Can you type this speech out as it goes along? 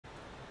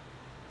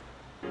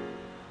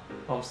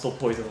Oh, I'm still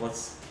poisoned.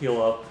 Let's heal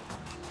up.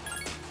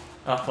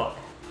 Ah, fuck.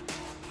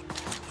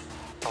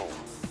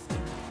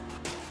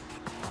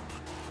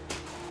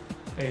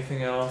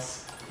 Anything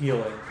else?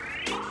 Healing.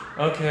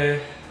 Okay.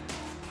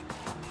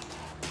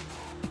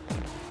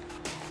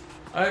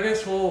 I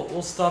guess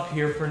we'll stop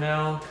here for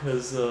now,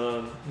 because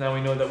now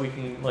we know that we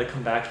can like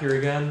come back here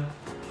again.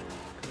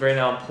 Right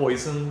now I'm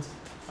poisoned.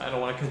 I don't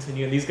want to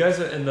continue. And these guys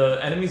are, and the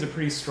enemies are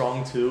pretty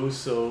strong too,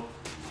 so.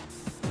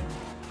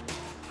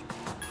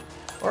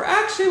 Or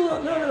actually,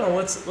 no.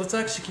 Let's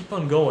actually keep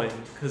on going,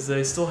 because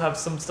they still have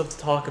some stuff to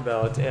talk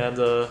about. And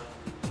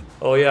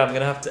oh yeah, I'm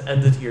gonna have to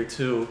end it here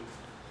too.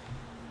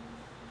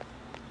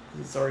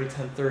 It's already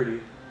 10:30.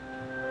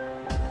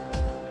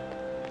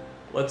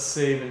 Let's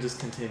save and just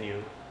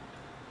continue.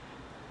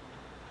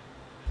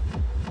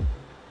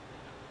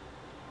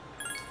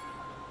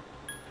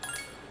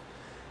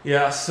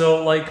 Yeah,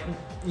 so like,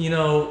 you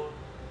know,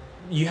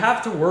 you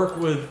have to work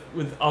with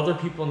other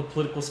people on the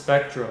political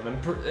spectrum,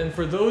 and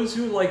for those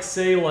who like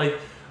say like,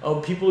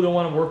 oh, people don't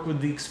want to work with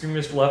the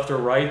extremist left or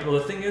right. Well,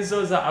 the thing is though,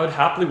 is that I would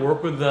happily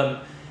work with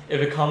them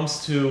if it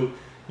comes to,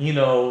 you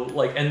know,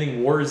 like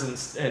ending wars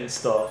and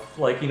stuff,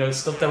 like, you know,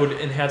 stuff that would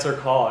enhance our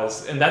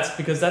cause. And that's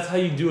because that's how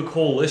you do a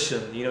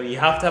coalition. You know, you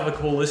have to have a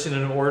coalition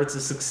in order to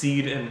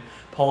succeed in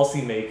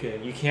policy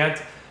making. You can't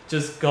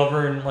just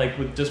govern like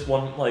with just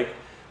one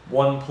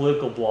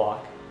political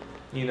bloc.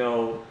 You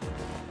know,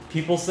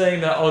 people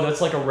saying that, oh,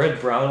 that's like a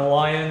red-brown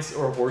alliance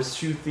or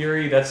horseshoe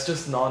theory, that's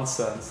just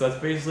nonsense. That's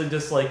basically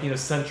just like, you know,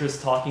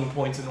 centrist talking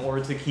points in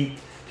order to keep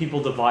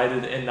people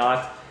divided and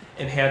not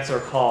enhance our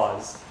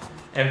cause.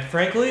 And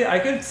frankly, I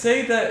could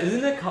say that,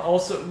 isn't it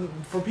also,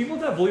 for people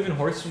that believe in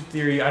horseshoe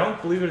theory, I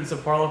don't believe it's a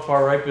far left,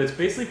 far right, but it's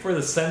basically for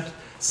the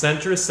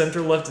centrist,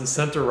 center left, and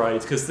center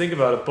right. Because think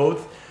about it,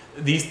 both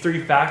these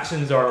three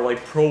factions are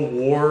like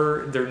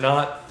pro-war, they're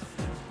not,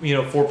 you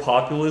know, for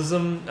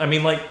populism. I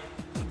mean, like,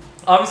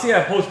 obviously I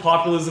oppose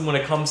populism when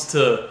it comes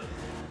to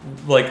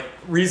like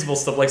reasonable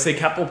stuff, like say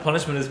capital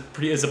punishment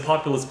is a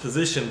populist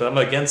position, but I'm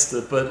against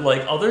it. But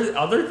like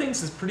other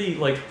things is pretty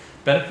like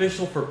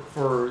beneficial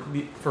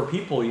for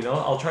people, you know.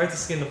 I'll try to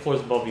scan the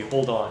floors above you.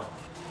 Hold on.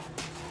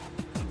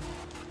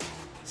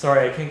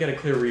 Sorry, I can't get a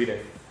clear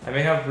reading. I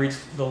may have reached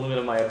the limit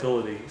of my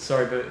ability.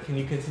 Sorry, but can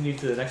you continue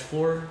to the next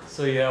floor?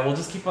 So yeah, we'll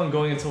just keep on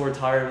going until we're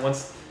tired.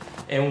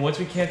 And once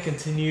we can't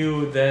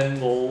continue, then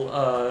we'll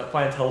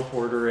find a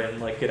teleporter and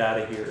like get out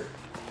of here.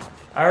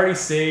 I already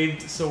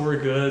saved, so we're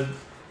good.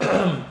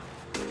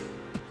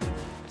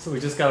 So we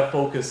just gotta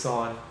focus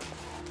on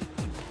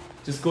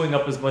just going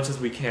up as much as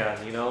we can,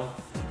 you know?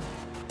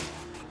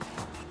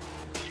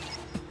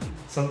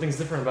 Something's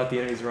different about the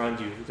enemies around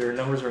you. Their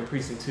numbers are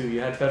increasing too. You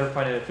had better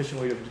find an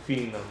efficient way of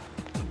defeating them.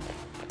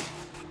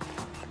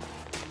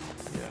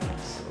 Yeah,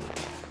 so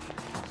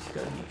just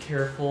gotta be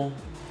careful.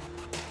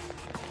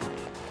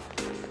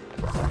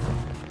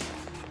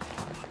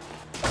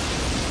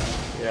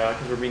 Yeah,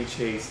 because we're being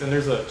chased. And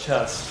there's a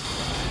chest.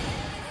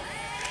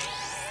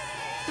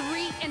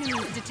 3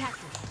 enemies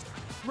detected.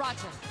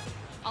 Roger.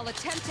 I'll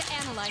attempt to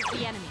analyze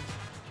the enemy.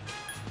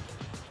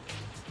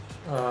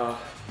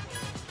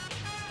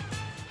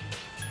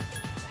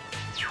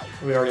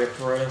 We already have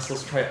furnace.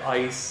 Let's try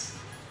ice.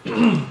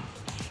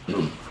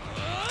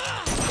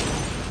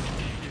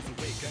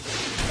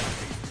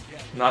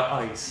 Not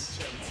ice.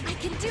 I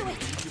can do it.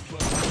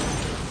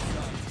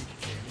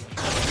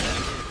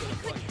 You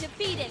could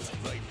defeat it.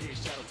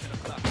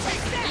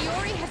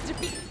 Iori has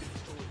defeated.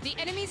 The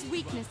enemy's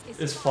weakness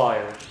is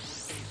fire.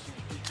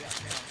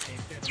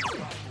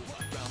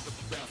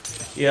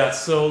 Yeah,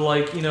 so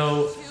like, you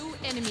know, 2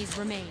 enemies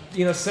remain.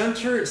 You know,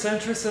 center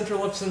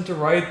left, center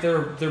right,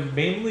 they're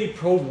mainly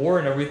pro-war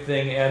and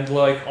everything, and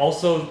like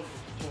also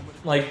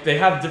like they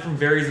have different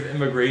varies of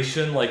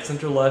immigration, like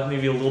center left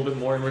maybe a little bit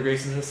more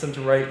immigration than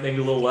center right, maybe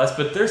a little less,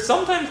 but they're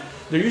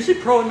usually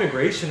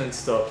pro-immigration and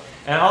stuff.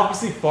 And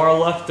obviously far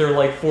left, they're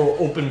like for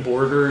open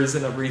borders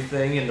and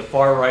everything, and the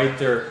far right,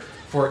 they're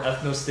for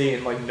ethno-state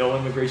and like no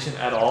immigration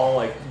at all,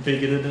 like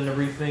bigoted and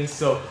everything,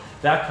 so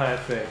that kind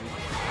of thing.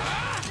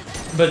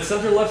 But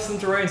center left,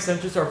 center right, and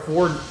centrists are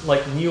for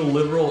like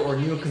neoliberal or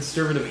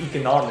neoconservative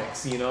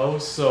economics, you know?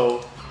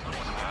 So,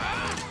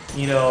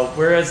 you know,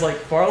 whereas like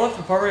far left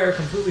and far right are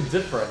completely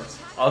different.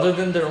 Other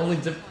than their only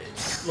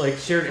like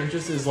shared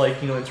interest is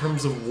like, you know, in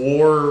terms of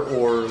war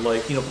or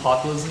like, you know,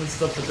 populism and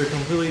stuff, but they're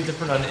completely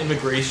different on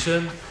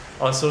immigration,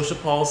 on social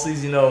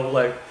policies, you know,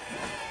 like,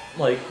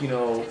 you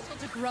know,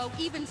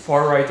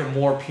 far right are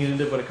more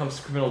punitive when it comes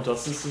to criminal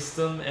justice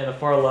system, and the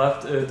far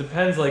left, it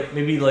depends, like,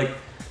 maybe like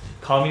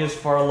communist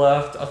far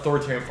left,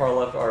 authoritarian far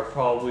left are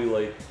probably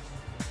like,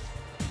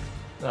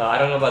 I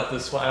don't know about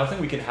this one, I don't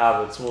think we can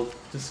have it, so we'll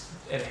just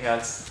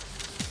enhance,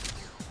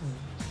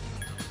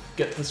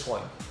 get this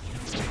one.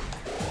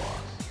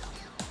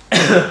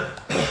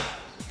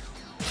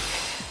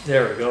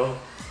 There we go.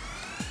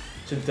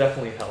 Should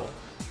definitely help.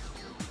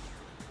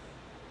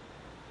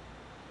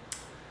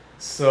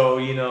 So,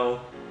 you know,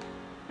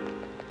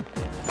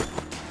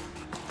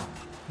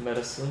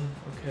 medicine,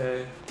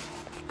 okay.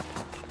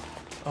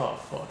 Oh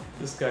fuck,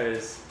 this guy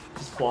is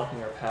Just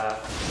blocking our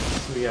path,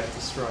 so we have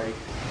to strike.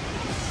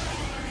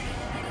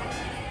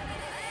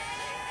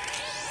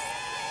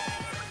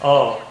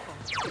 Oh.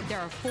 There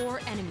are 4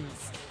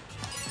 enemies.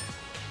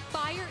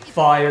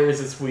 Fire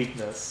is its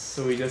weakness,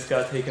 so we just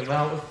gotta take him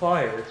out with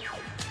fire.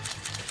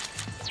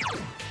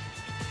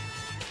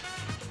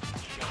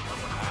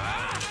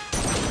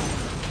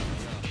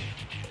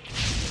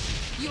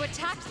 You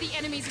attacked the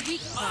enemy's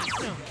weak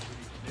point.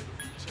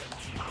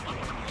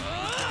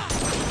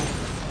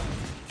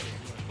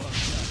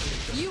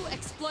 You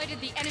exploited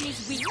the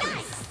enemy's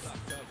weakness.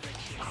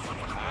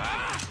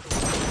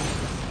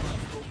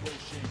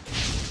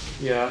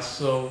 Yeah,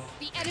 so...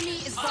 The enemy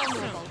is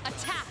vulnerable.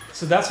 Attack!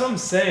 So that's what I'm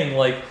saying,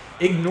 like,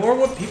 ignore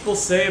what people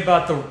say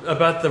about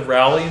the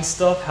rally and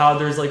stuff, how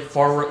there's like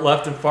far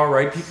left and far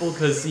right people,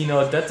 because, you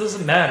know, that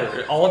doesn't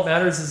matter. All it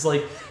matters is,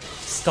 like,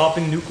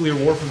 stopping nuclear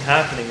war from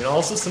happening. And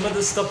also some of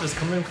this stuff is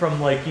coming from,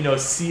 like, you know,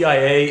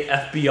 CIA,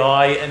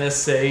 FBI,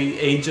 NSA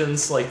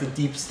agents, like the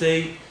deep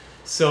state.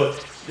 So,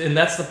 and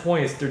that's the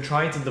point, is they're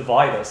trying to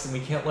divide us, and we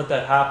can't let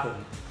that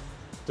happen.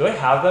 Do I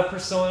have that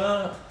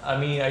persona? I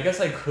mean, I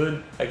guess I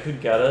could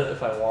get it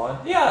if I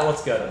want. Yeah,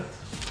 let's get it.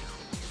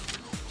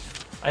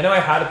 I know I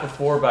had it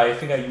before, but I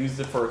think I used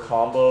it for a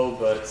combo,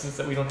 but since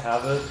that we don't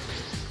have it,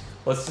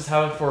 let's just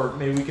have it for,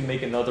 maybe we can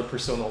make another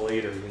persona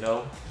later, you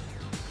know?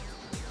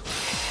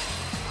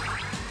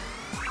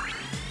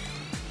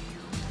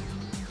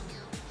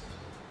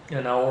 Yeah,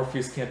 now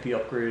Orpheus can't be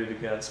upgraded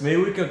again, so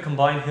maybe we could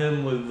combine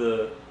him with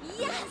the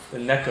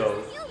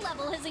Neko. Skill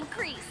level has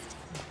increased.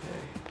 Okay.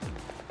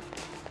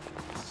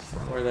 Let's just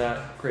ignore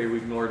that. Great, we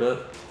ignored it.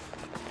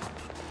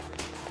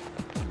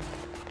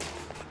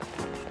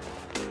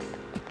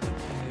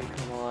 Okay,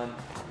 come on.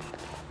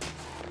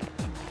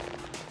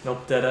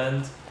 Nope, dead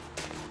end. So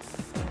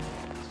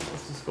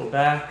let's just go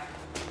back.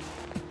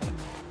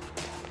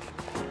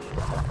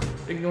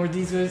 Ignore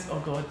these guys. Oh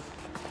god.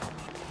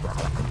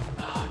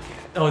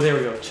 Oh, there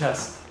we go.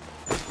 Chest.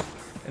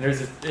 And there's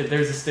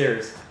the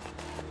stairs.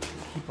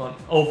 Keep on.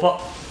 Oh fuck.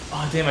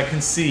 Oh damn! I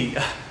couldn't see.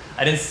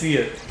 I didn't see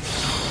it.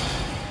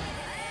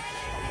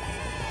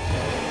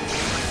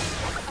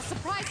 A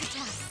surprise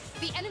attack.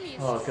 The enemy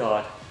is. Oh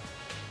god.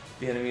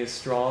 The enemy is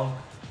strong.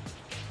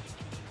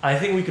 I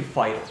think we could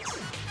fight it.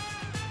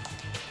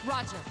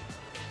 Roger.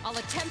 I'll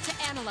attempt to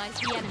analyze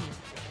the enemy.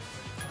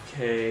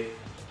 Okay.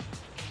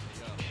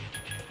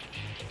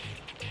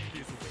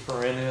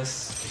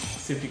 Furnace.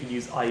 See if we can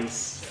use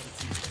ice.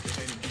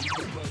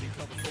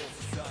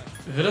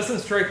 If it doesn't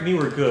strike me,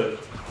 we're good.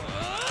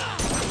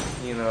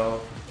 You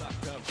know.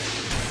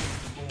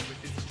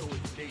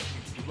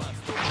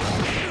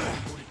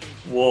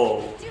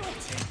 Whoa.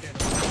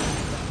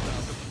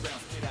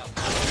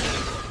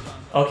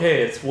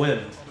 Okay, it's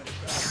wind.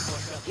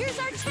 Here's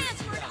our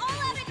chance for an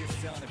all-out.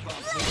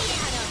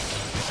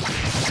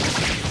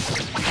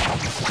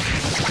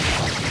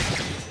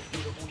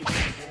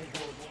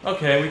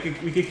 Okay,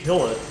 we could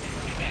kill it.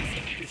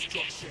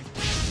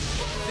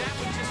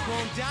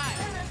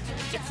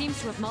 It seems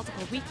to have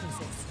multiple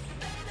weaknesses.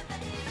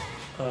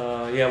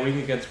 Yeah, weak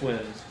against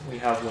wind. We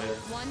have wind.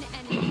 One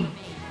enemy remains.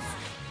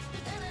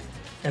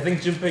 I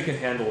think Junpei can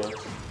handle it.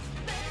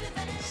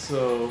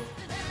 So...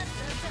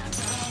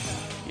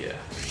 yeah.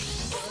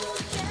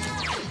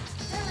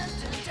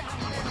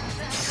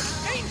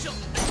 Angel!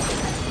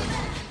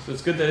 So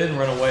it's good that it didn't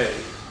run away.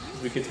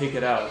 We could take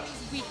it out.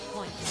 Weak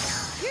point.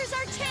 Here's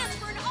our chance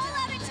for an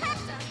all-out attack.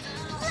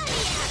 Let me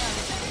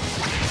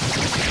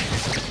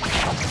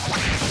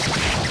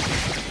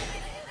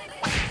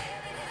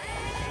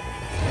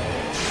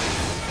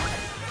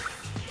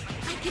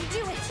I can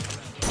do it.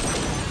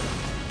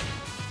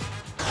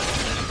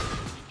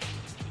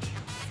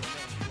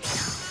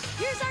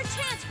 Here's our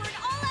chance for an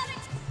all-out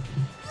attack.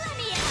 Let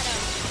me at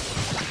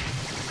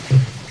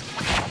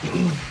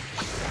him.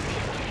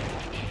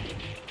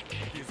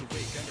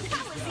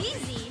 That was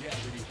easy.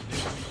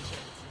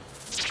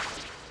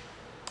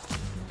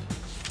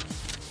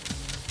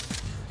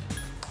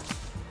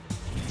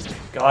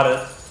 Got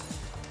it.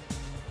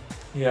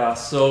 Yeah,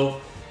 so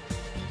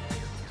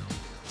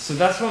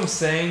that's what I'm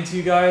saying to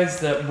you guys,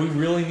 that we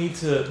really need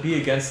to be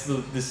against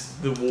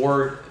the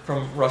war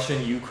from Russia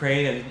and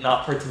Ukraine and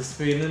not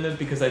participate in it,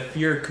 because I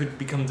fear it could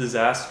become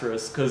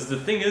disastrous. Because the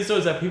thing is, though,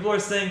 is that people are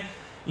saying,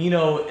 you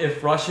know,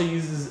 if Russia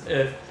uses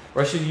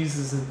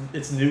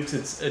its nukes,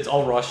 it's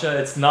all Russia.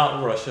 It's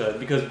not Russia,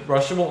 because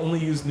Russia will only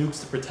use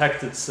nukes to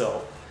protect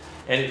itself.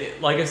 And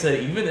like I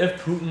said, even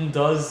if Putin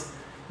does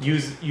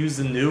use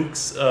the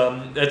nukes,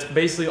 that's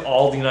basically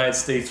all the United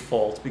States'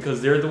 fault, because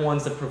they're the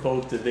ones that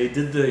provoked it. They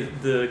did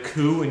the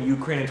coup in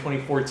Ukraine in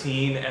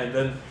 2014 and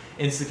then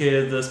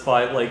instigated this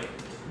by like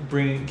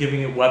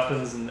giving it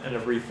weapons and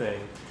everything,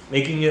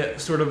 making it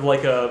sort of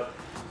like a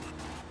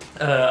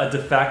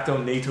de facto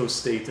NATO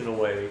state in a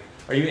way.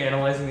 Are you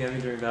analyzing the enemy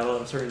during battle?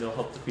 I'm certain it'll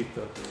help defeat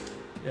them.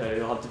 Yeah,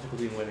 you'll have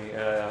difficulty in winning.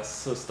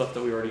 So stuff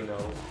that we already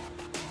know.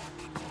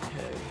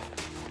 Okay.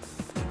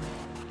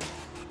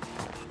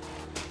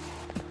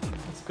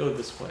 Let's go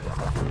this way.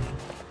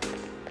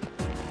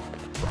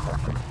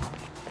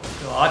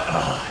 God.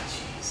 Ah,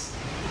 jeez.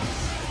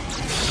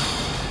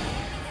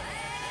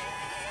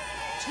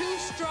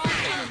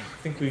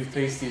 think we've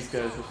faced these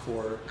guys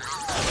before.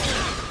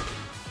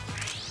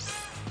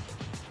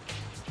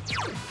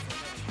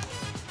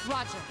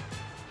 Roger.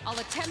 I'll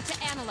attempt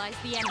to analyze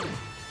the enemy.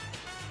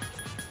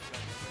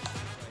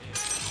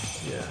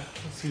 Yeah,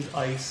 let's use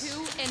ice.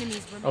 2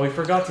 enemies remain. Oh, we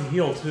forgot to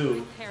heal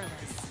too. Careless.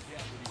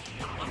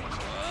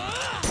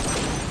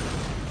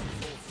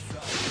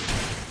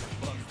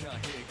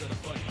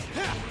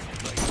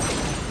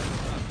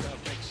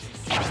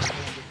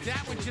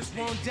 That one just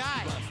won't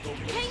die.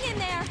 Hang in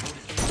there.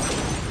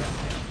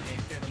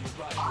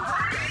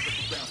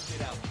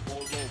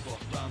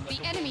 The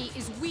enemy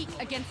is weak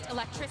against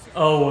electricity.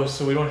 Oh,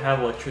 so we don't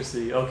have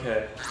electricity.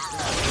 Okay.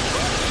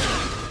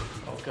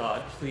 Oh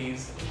god,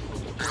 please.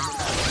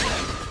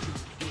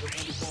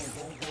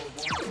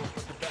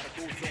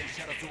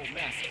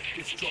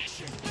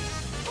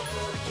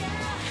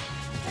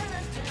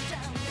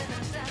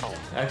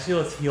 Actually,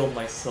 let's heal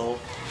myself.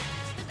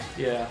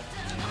 Yeah.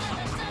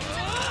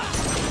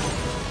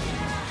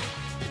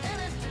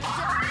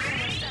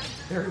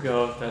 There we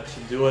go. That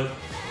should do it.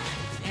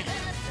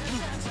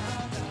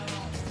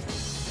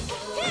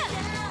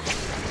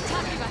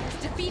 Takuba has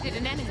defeated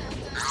an enemy.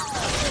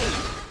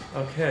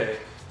 Okay.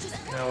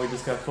 Now we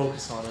just gotta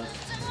focus on it.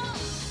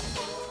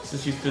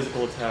 Just use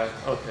physical attack.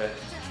 Okay.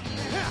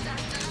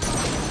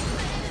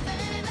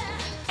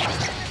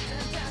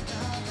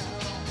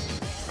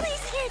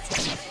 Please hit.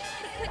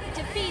 I couldn't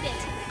defeat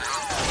it.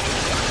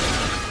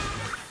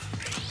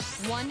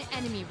 1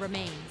 enemy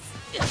remains.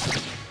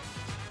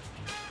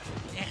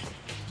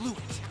 Blew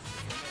it.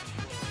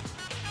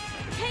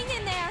 Hang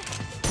in there.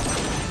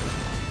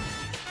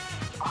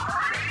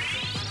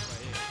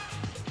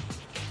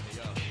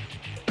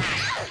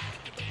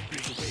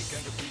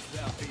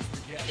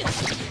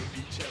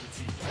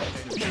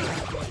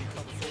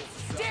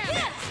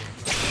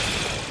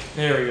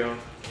 There we go.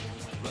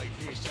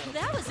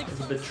 That was It was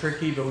a bit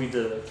tricky, but we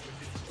did it.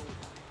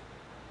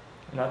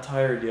 I'm not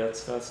tired yet,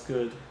 so that's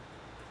good.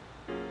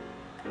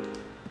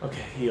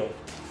 Okay, heal.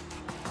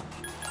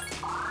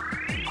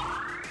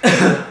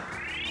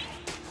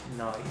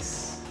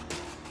 Nice.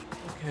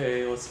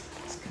 Okay, let's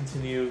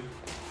continue.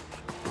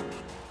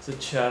 It's a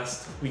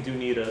chest. We do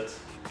need it.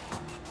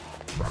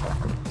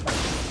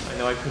 I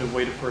know I could have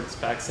waited for its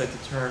backside to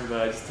turn,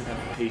 but I just didn't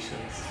have the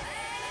patience.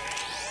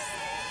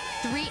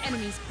 3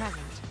 enemies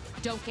present.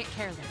 Don't get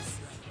careless.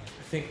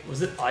 I think,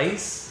 was it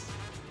ice?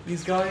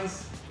 These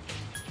guys?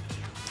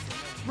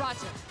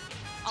 Roger.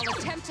 I'll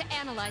attempt to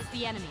analyze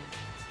the enemy.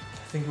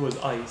 I think it was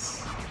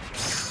ice.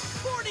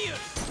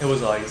 Mordius! It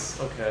was ice,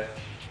 okay.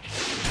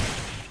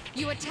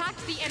 You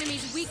attacked the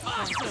enemy's weak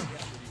point.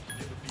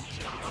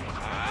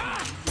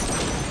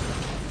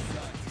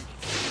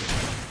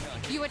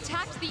 You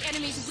attacked the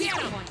enemy's weak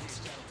point.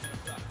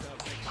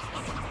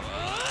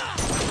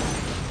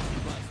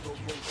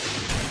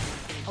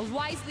 A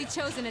wisely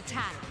chosen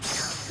attack.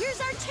 Here's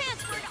our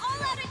chance for an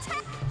all-out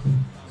attack.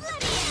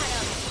 Let me at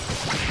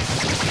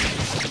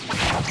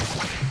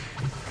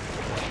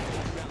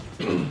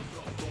him.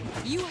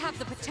 You have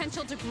the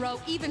potential to grow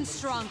even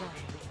stronger.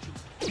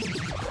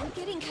 I'm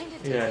getting kind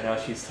of Yeah, now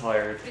she's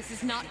tired. This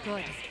is not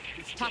good.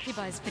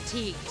 Takuba is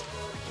fatigued.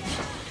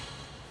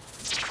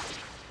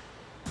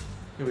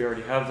 Okay, we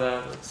already have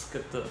that. Let's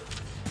get the...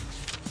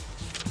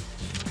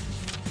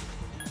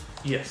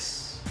 Yes.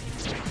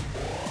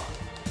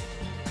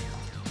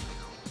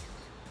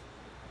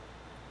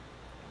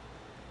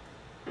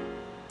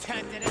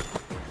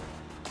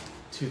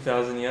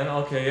 2,000 yen?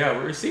 Okay, yeah,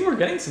 we're seeing we're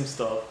getting some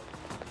stuff.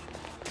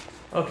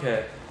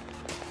 Okay.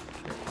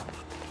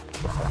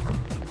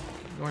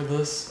 Ignore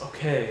this.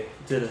 Okay,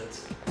 did it.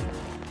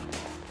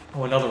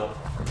 Oh, another one.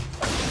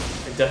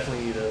 I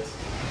definitely need it.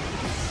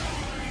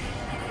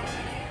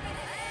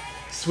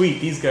 Sweet,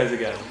 these guys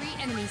again.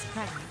 3 enemies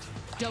present.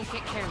 Don't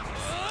get careless.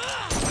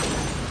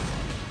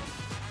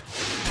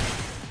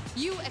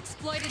 You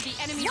exploited the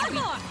enemy's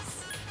weakness.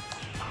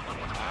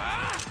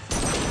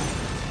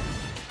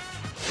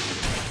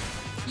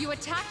 You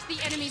attacked the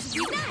enemy's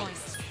weak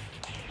points.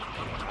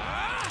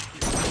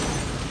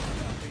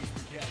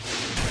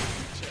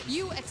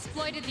 You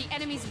exploited the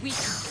enemy's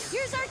weakness.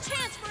 Here's our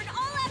chance for an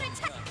all-out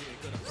attack.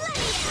 Let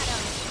me at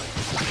him.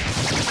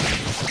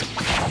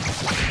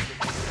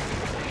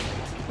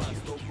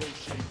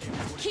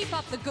 Keep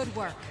up the good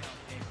work.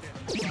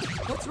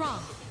 What's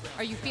wrong?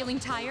 Are you feeling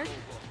tired?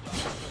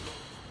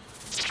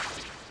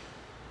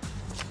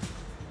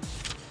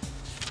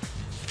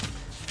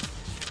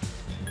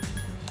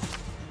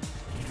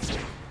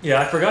 Yeah,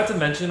 I forgot to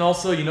mention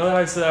also, you know how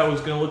I said I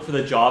was going to look for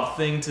the job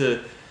thing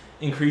to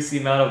increase the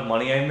amount of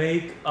money I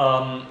make?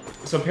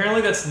 So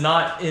apparently that's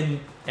not in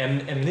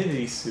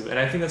Amninity Suit, and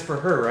I think that's for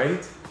her,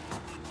 right?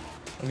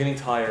 I'm getting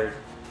tired.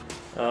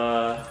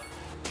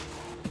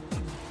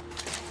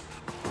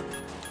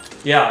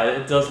 Yeah,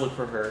 it does look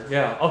for her.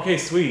 Yeah, okay,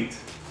 sweet.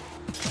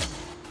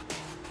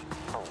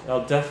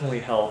 That'll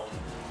definitely help.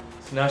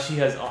 So now she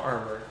has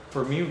armor.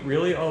 For me,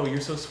 really? Oh,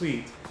 you're so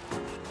sweet.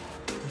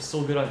 You're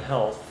still good on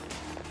health.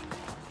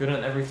 Good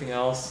on everything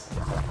else.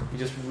 You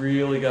just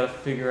really gotta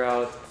figure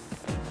out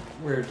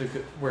where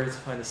to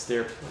find a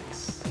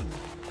staircase.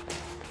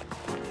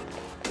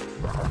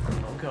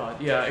 Oh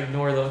god, yeah,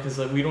 ignore them because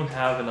like, we don't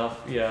have enough.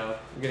 Yeah,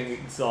 we're getting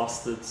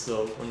exhausted,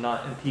 so we're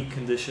not in peak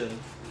condition.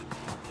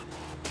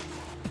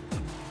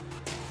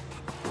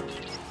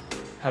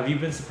 Have you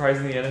been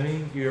surprising the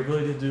enemy? Your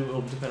ability to do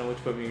will depend on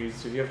which weapon you use.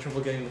 So if you have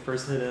trouble getting the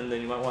first hit in,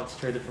 then you might want to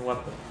try a different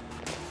weapon.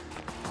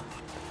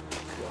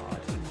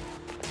 God.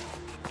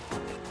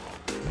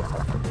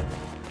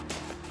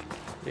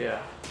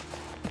 Yeah.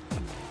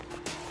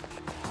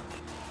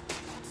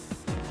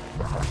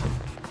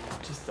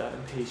 Just that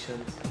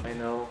impatient, I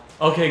know.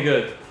 Okay,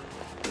 good.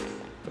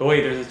 Oh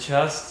wait, there's a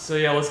chest. So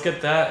yeah, let's get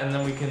that and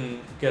then we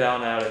can get out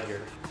and out of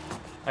here.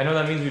 I know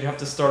that means we'd have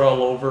to start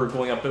all over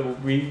going up,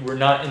 but we're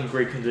not in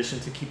great condition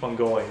to keep on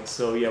going.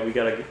 So yeah, we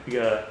gotta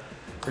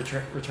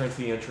return to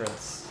the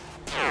entrance.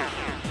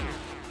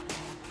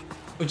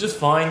 Which is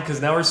fine, because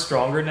now we're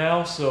stronger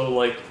now, so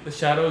like the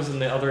shadows in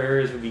the other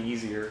areas would be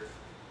easier.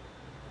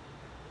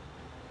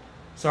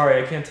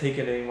 Sorry, I can't take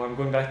it anymore. I'm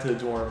going back to the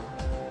dorm.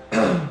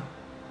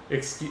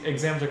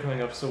 Exams are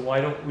coming up, so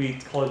why don't we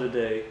call it a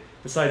day?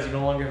 Besides, you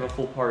no longer have a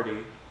full party.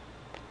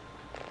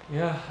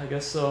 Yeah, I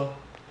guess so.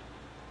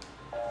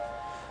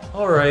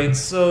 Alright,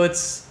 so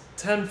it's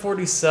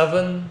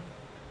 10:47.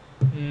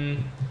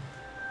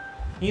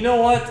 You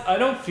know what? I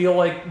don't feel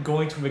like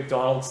going to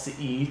McDonald's to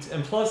eat,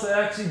 and plus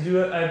I actually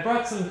do it. I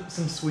brought some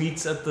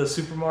sweets at the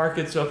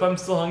supermarket, so if I'm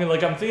still hungry,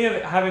 like I'm thinking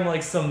of having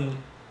like some.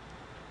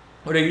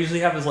 What I usually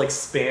have is like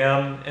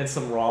Spam and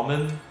some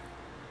ramen.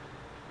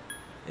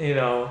 You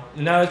know,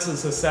 now it's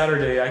a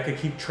Saturday, I could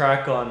keep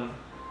track on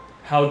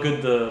how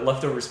good the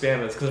leftover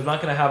Spam is, because I'm not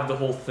gonna have the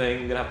whole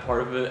thing. I'm gonna have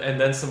part of it, and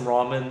then some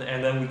ramen,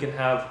 and then we can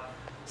have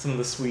some of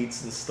the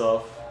sweets and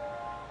stuff.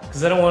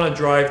 Because I don't want to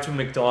drive to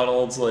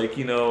McDonald's, like,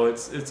 you know,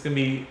 it's gonna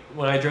be,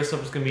 when I dress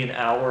up, it's gonna be an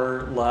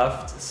hour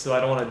left, so I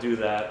don't want to do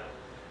that.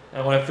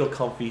 I want to feel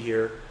comfy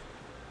here.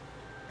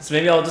 So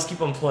maybe I'll just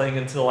keep on playing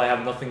until I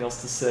have nothing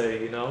else to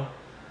say, you know?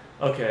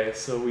 Okay,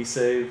 so we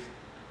save.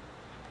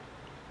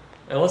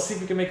 And let's see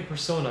if we can make a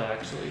persona,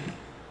 actually.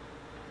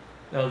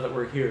 Now that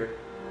we're here.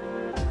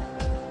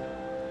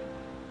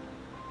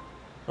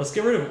 Let's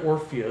get rid of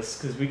Orpheus,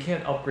 because we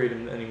can't upgrade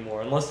him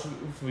anymore, unless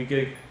we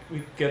get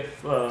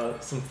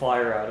some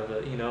fire out of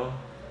it, you know?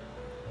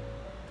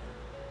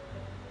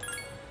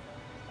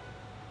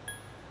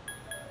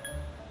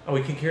 Oh,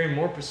 we can carry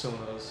more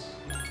personas.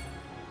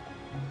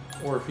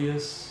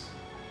 Orpheus.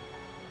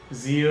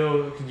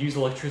 Zio could use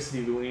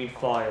electricity, but we need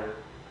fire.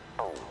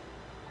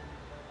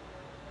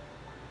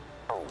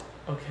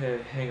 Okay,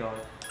 hang on.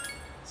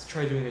 Let's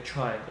try doing a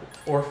triangle.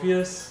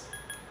 Orpheus.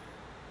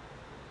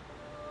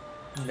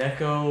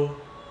 Neko.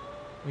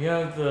 We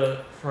have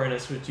the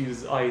furnace which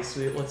uses ice,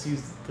 so let's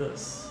use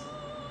this.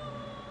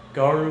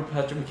 Garu,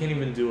 Petra, we can't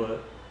even do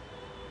it.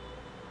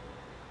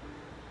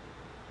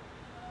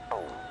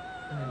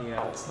 And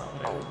yeah, that's not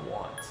what I would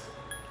want.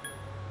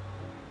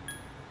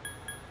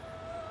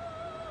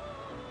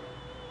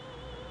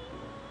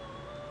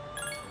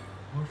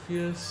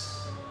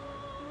 Orpheus.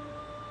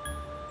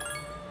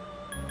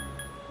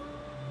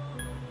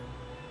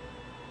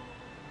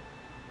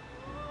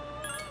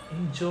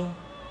 Angel.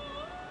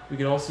 We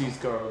can also use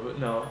Garu, but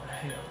no.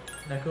 Hang on.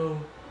 Neko?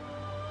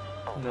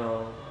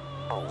 No.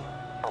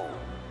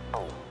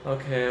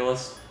 Okay,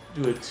 let's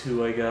do a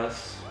 2, I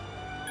guess.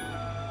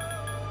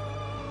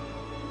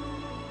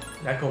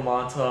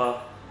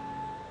 Nekomata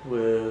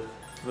with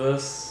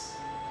this.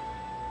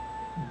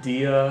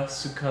 Dia,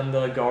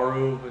 Sukunda,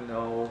 Garu, but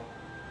no.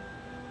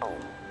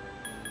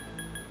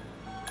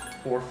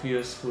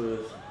 Orpheus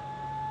with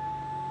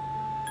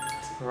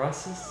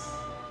Parasis?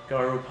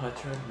 Garu,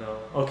 Patra? No.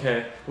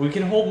 Okay, we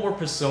can hold more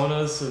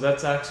personas, so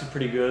that's actually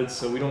pretty good,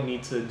 so we don't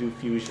need to do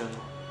fusion.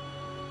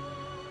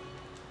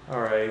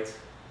 Alright.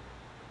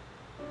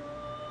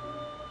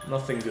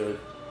 Nothing good.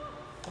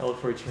 I look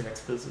forward to your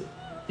next visit.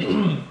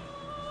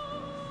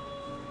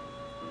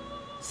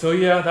 So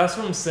yeah, that's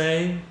what I'm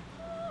saying.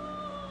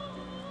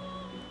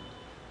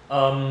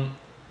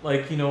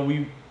 Like, you know,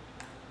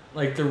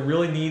 there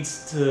really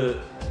needs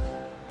to...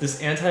 This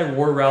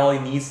anti-war rally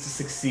needs to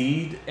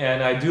succeed,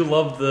 and I do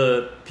love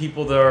the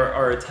people that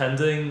are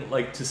attending,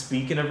 like, to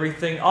speak and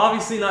everything.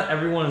 Obviously, not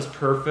everyone is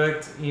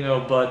perfect, you know,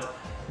 but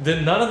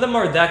none of them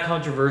are that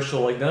controversial.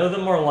 Like, none of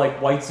them are,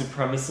 like, white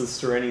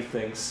supremacists or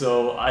anything.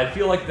 So I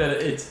feel like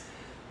that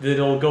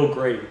it'll go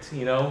great,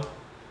 you know?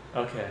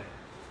 Okay.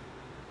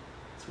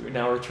 So we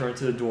now return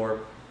to the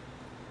dorm.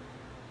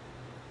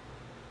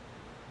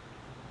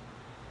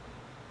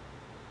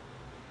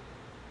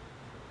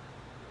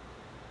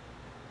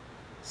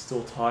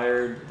 Still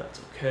tired,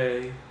 that's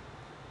okay.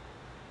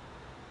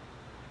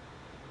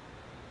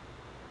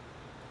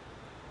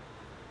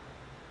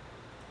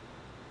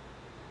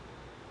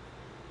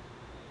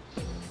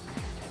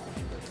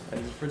 That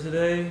is it for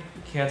today.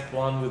 Can't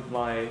bond with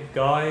my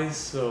guys,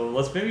 so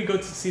let's maybe go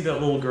to see that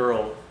little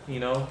girl, you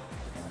know?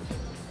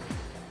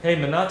 Hey,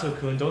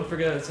 Minato-kun, don't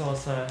forget it's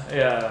almost time.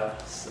 Yeah,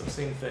 so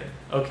same thing.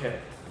 Okay.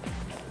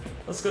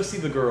 Let's go see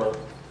the girl.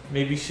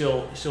 Maybe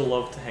she'll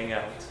love to hang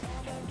out.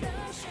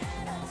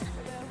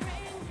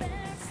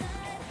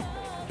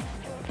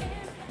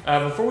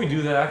 Before we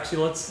do that,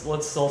 actually,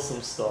 let's sell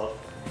some stuff.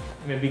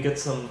 Maybe get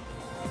some.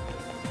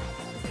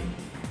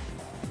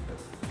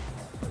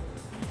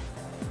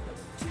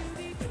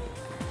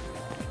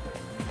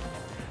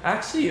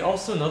 Actually,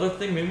 also another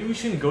thing, maybe we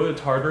shouldn't go to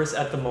Tartarus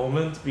at the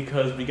moment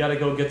because we gotta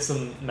go get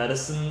some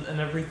medicine and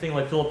everything,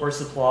 like fill up our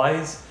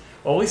supplies.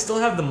 While we still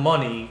have the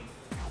money,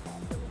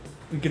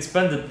 we could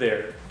spend it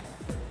there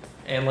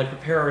and like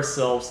prepare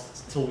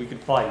ourselves till we can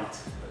fight.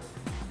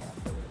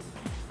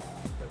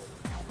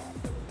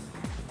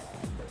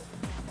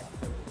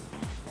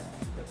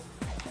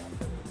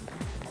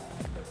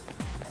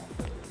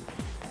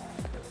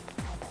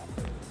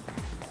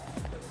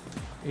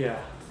 Yeah.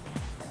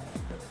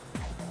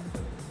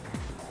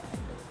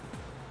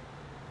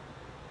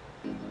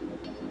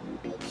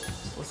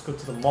 Let's go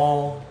to the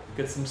mall,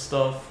 get some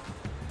stuff.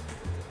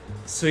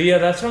 So yeah,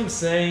 that's what I'm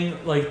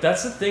saying. Like,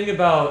 that's the thing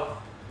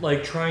about,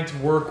 like, trying to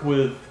work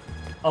with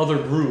other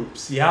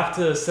groups. You have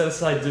to set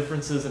aside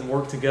differences and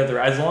work together,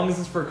 as long as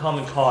it's for a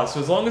common cause. So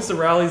as long as the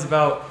rally is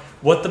about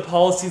what the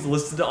policies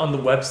listed on the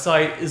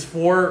website is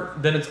for,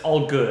 then it's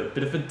all good.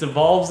 But if it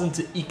devolves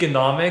into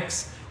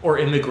economics or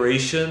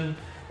immigration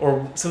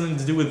or something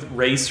to do with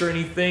race or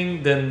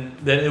anything, then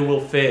it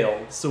will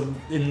fail. So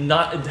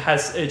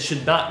it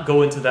should not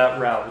go into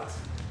that route.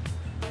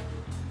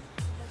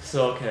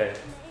 So okay.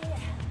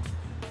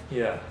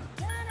 Yeah.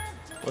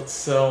 Let's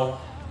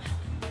sell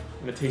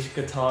Imitation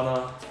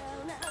Katana.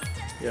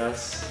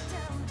 Yes.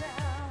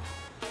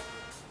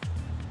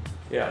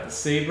 Yeah, the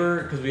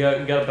saber, because we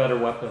got a better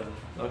weapon.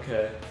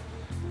 Okay.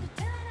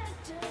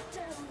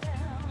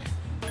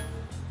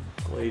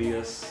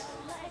 Gladius.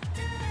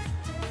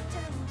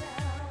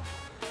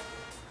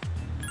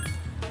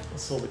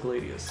 Let's sell the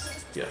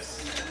Gladius.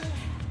 Yes.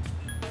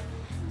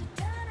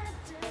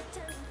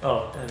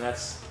 Oh, and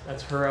that's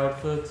her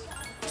outfit.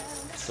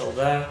 Sell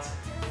that.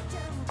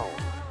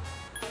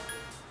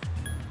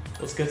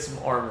 Let's get some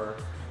armor.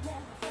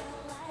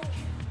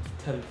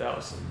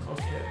 10,000.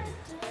 Okay.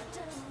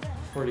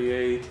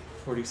 48,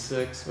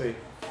 46. Wait.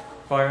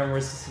 Firearm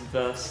resistant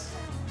vest.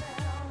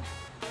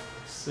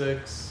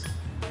 6.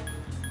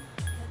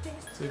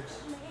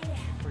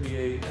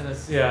 48. And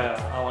it's,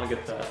 yeah, I want to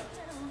get that.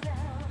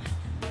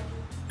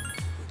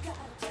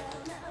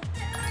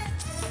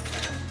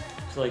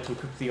 Would you like to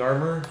equip the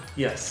armor?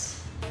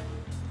 Yes.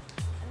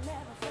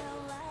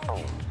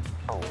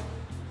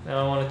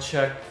 Now I want to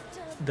check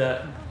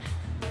that.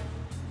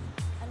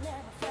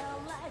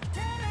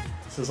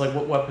 So it's like,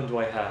 what weapon do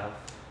I have?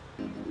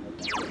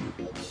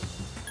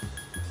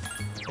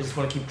 I just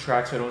want to keep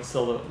track so I don't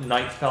sell the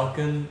Night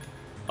Falcon.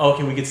 Oh,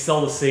 okay, we could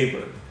sell the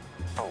saber.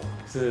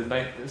 So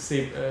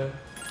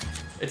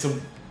it's a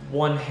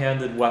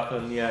one-handed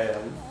weapon. Yeah.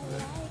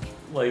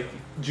 Like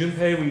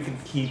Junpei, we can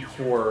keep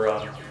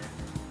for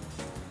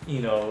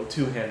you know,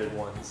 two-handed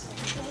ones.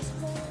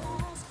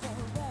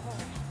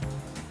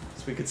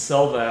 So we could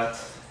sell that,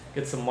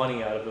 get some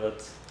money out of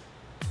it.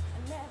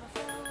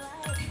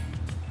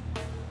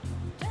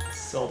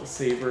 Sell the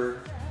saber.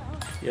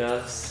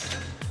 Yes.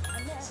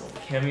 Sell the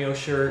cameo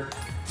shirt.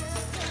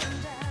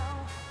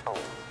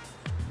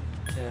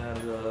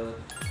 And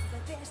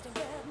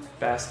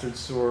bastard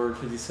sword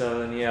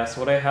 57. Yeah,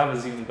 so what I have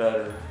is even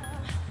better.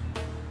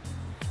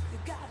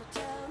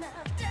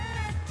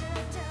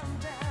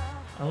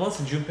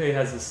 Unless Junpei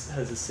has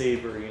a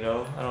saber, you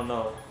know? I don't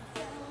know.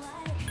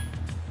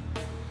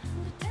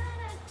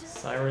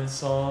 Siren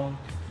Song.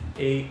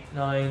 8,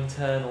 9,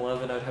 10,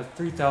 11. I'd have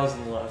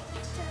 3,000 left.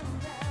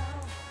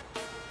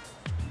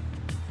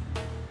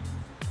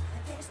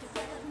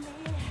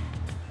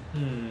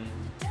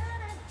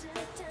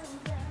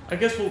 I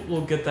guess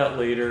we'll get that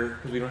later,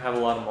 because we don't have a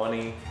lot of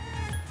money.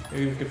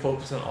 Maybe we could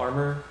focus on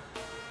armor.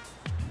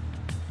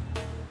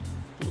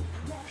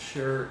 Bulletproof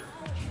shirt.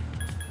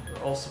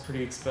 They're also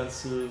pretty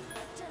expensive.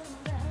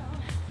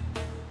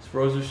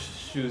 Rosa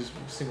shoes,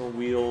 single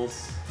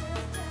wheels.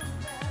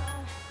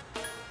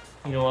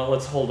 You know what,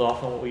 let's hold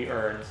off on what we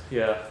earned.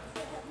 Yeah.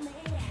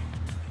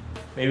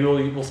 Maybe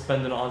we'll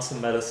spend it on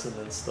some medicine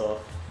and stuff.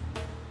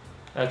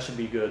 That should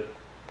be good.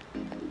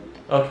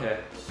 Okay.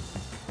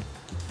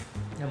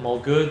 I'm all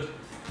good.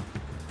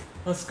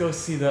 Let's go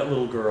see that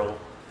little girl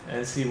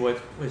and see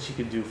what she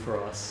can do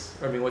for us.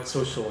 I mean, what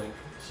social link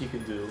she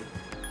can do.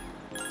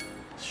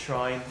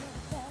 Shrine.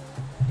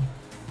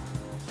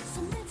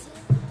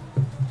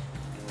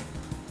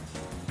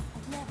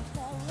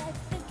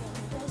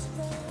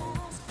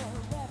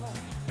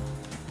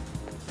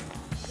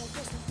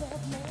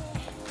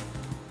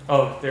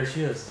 Oh, there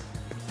she is.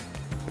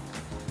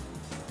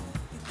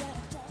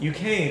 You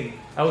came.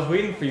 I was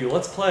waiting for you.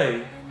 Let's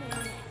play.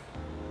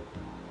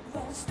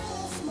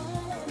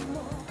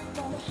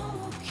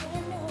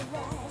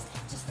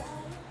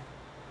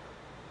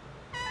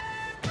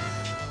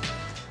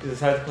 You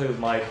decided to play with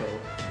Maiko.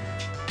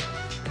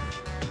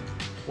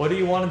 What do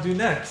you want to do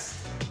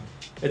next?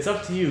 It's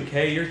up to you,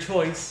 Kay. Your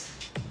choice.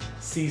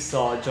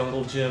 Seesaw,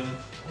 jungle gym,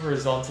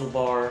 horizontal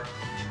bar.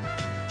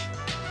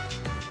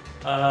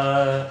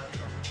 I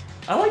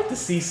like the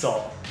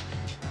seesaw.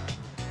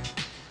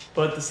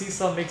 but the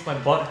seesaw makes my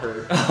butt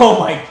hurt. Oh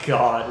my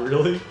god,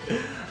 really?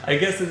 I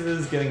guess it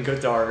is getting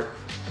good dark.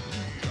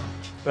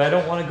 But I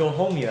don't want to go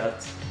home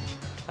yet.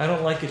 I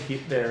don't like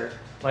it there.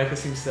 Micah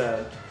seems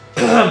sad.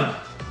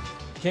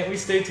 Can't we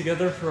stay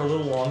together for a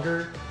little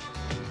longer?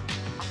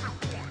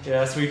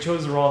 Yeah, so we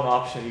chose the wrong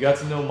option. You got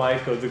to know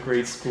Micah, the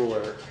grade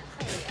schooler.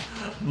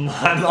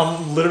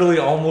 I'm literally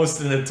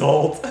almost an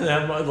adult, and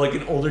I'm like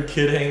an older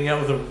kid hanging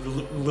out with a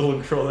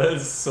little girl. That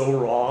is so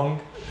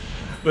wrong.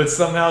 But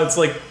somehow it's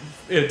like,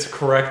 it's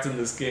correct in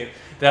this game.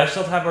 Thou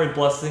shalt have our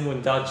blessing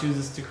when thou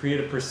chooses to create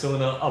a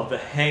persona of the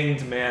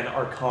Hanged Man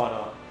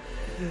Arcana.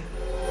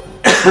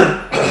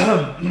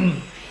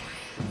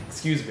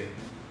 Excuse me.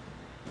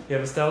 You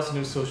have established a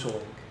new social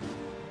link.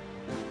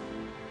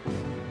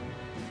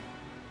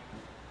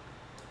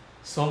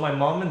 So my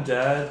mom and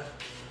dad,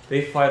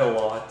 they fight a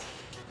lot.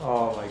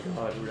 Oh my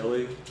god,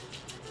 really?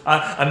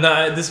 I'm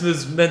not. This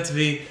was meant to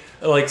be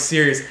like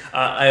serious.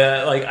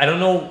 I don't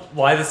know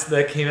why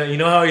that came out. You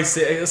know how I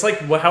say it's like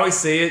how I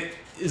say it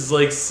is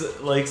like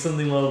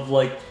something of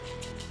like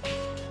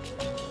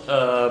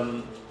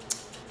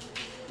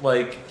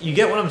you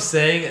get what I'm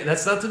saying.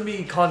 That's not to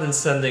be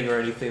condescending or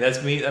anything.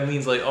 That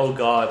means like, oh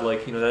god,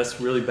 like, you know,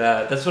 that's really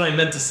bad. That's what I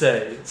meant to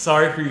say.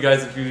 Sorry for you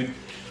guys if you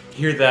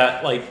hear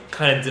that like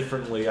kind of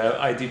differently.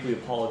 I deeply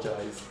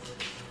apologize.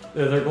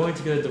 They're going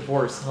to get a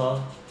divorce,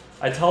 huh?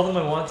 I tell them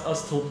I want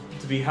us to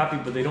be happy,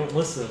 but they don't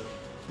listen.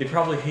 They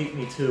probably hate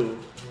me too.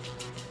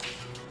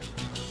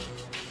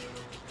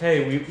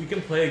 Hey, we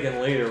can play again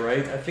later,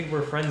 right? I think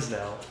we're friends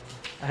now.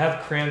 I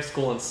have cram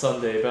school on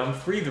Sunday, but I'm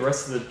free the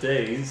rest of the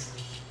days.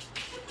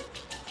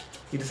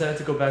 He decided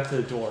to go back to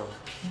the dorm.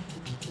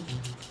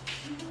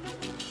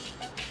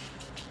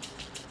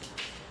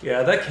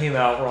 Yeah, that came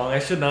out wrong. I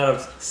should not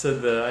have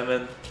said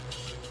that.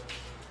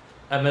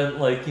 I meant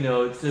like, you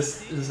know, it's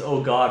just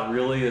oh god,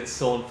 really? It's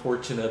so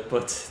unfortunate,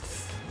 but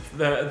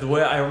the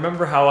way I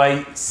remember how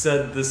I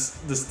said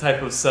this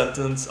type of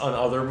sentence on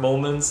other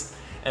moments,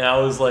 and I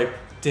was like,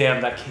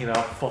 damn, that came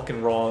out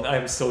fucking wrong.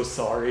 I'm so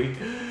sorry.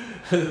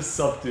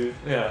 Sup, dude?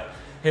 Yeah.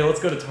 Hey, let's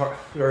go to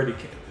we already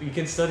can. We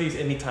can study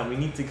anytime. We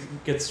need to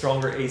get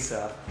stronger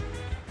ASAP.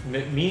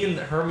 Me and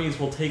Hermes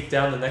will take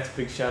down the next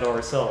big shadow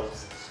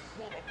ourselves.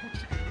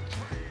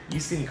 You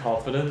seem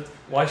confident.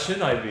 Why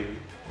shouldn't I be?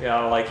 Yeah,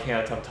 well, I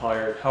can't. I'm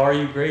tired. How are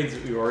you grades,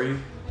 Iori?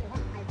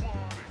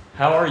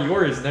 How are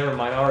yours? Never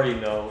mind, I already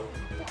know.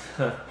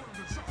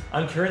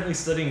 I'm currently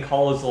studying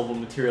college level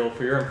material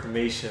for your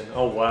information.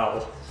 Oh,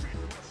 wow.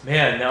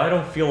 Man, now I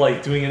don't feel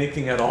like doing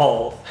anything at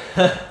all.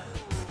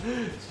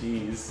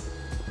 Jeez.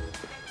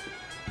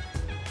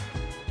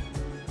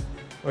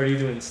 What are you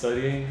doing,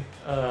 studying?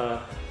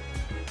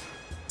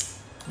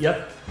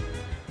 Yep.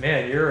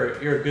 Man, you're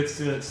a good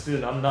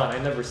student. I'm not. I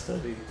never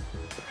study.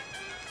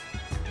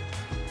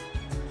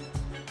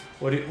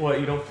 What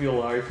you don't feel?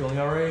 Are you feeling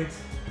alright?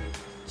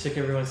 Check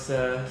everyone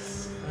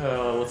says.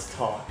 Let's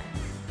talk.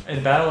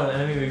 In battle, an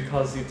enemy would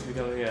cause you to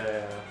become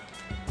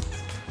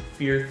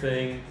fear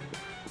thing.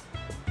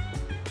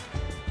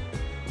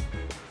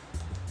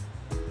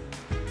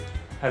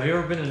 Have you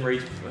ever been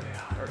enraged?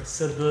 I already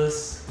said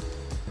this.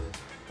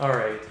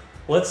 Alright.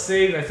 Let's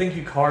save. I think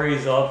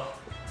Yukari's up.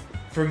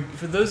 For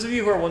those of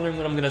you who are wondering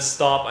when I'm gonna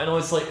stop, I know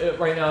it's like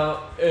right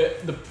now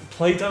the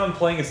playtime I'm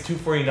playing is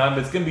 2:49, but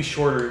it's gonna be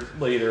shorter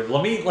later.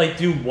 Let me like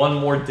do one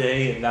more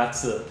day and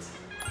that's it.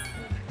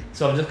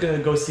 So I'm just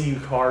gonna go see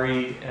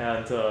Yukari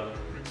and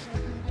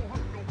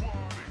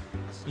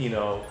you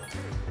know,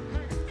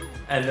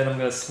 and then I'm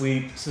gonna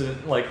sleep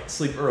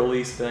sleep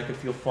early so that I can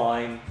feel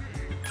fine.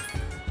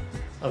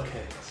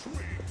 Okay.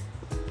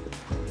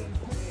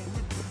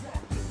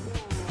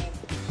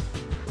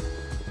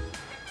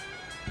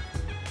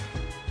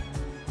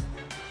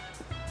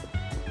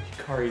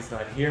 Hikari's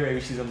not here, maybe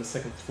she's on the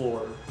second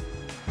floor.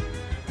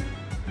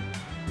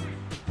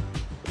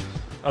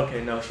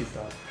 Okay, no, she's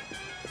not.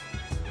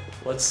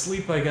 Let's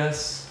sleep, I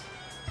guess.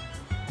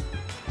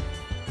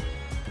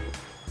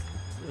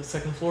 The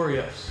second floor,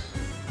 yes.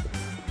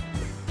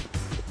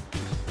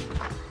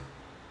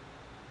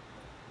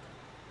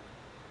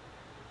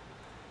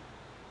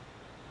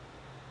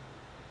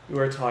 You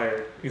are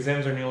tired.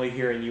 Exams are nearly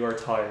here and you are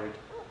tired.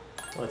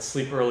 Let's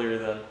sleep earlier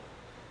then.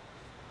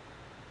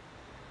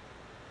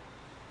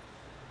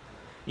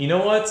 You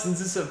know what?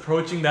 Since it's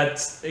approaching that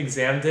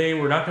exam day,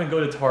 we're not going to go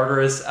to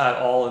Tartarus at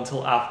all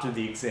until after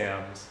the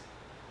exams.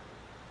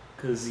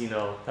 Because, you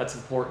know, that's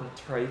important,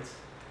 right?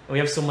 And we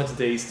have so much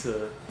days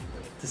to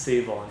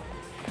save on.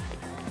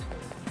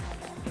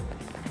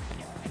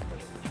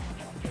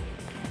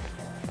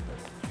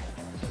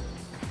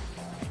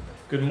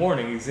 Good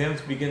morning.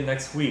 Exams begin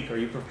next week. Are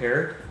you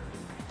prepared?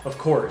 Of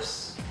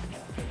course.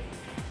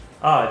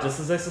 Ah, just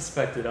as I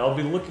suspected, I'll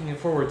be looking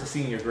forward to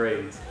seeing your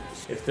grades.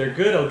 If they're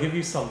good, I'll give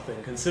you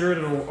something. Consider it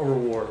a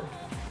reward.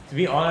 To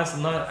be honest,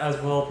 I'm not as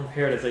well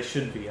prepared as I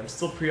should be. I'm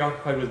still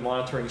preoccupied with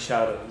monitoring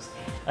shadows.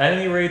 At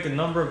any rate, the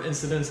number of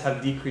incidents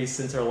have decreased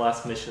since our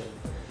last mission.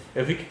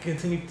 If we can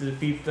continue to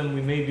defeat them,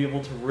 we may be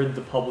able to rid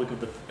the public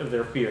of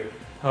their fear.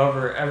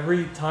 However,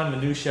 every time a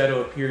new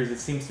shadow appears, it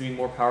seems to be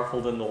more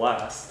powerful than the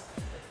last.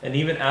 And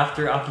even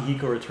after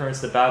Akihiko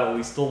returns to battle,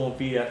 we still won't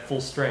be at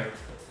full strength.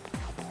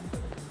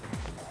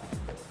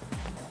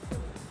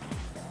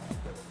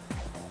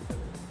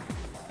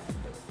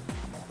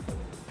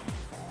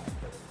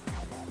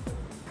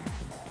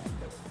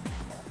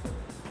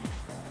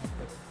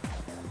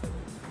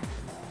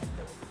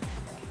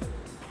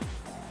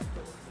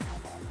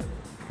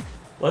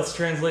 Let's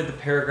translate the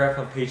paragraph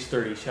on page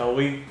 30, shall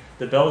we?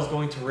 The bell is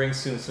going to ring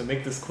soon, so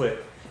make this quick.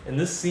 In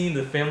this scene,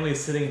 the family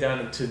is sitting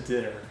down to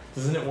dinner.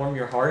 Doesn't it warm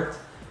your heart?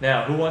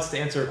 Now, who wants to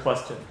answer a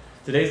question?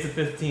 Today's the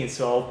 15th,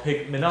 so I'll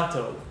pick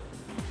Minato.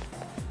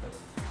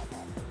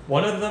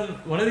 One of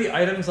the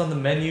items on the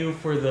menu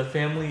for the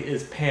family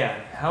is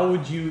pan. How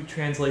would you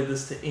translate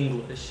this to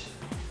English?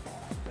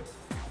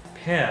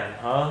 Pan,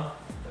 huh?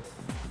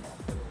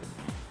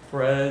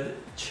 Bread,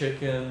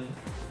 chicken.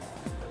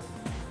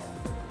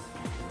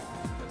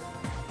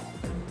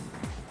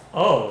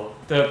 Oh,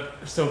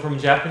 so from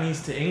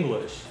Japanese to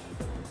English.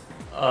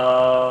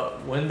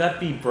 Wouldn't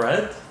that be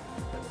bread?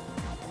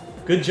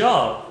 Good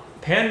job.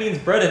 Pan means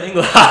bread in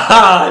English.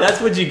 Haha, that's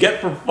what you get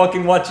for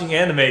fucking watching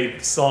anime,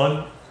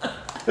 son.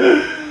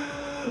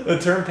 The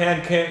term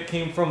pan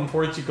came from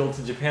Portugal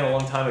to Japan a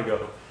long time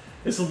ago.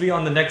 This will be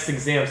on the next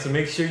exam, so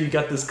make sure you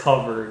got this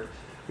covered.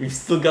 We've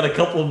still got a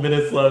couple of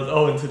minutes left.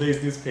 Oh, in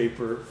today's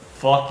newspaper.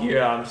 Fuck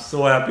yeah, I'm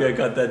so happy I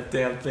got that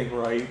damn thing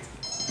right.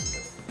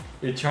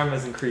 Your charm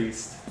has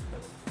increased.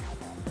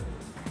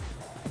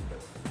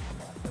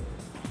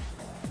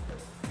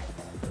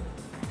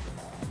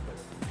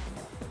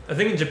 I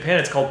think in Japan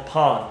it's called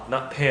pan,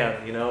 not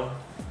pan, you know?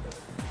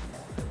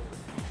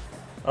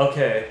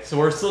 Okay, so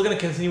we're still gonna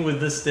continue with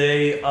this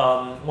day.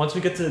 Once we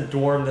get to the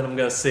dorm, then I'm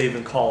gonna save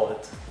and call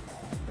it.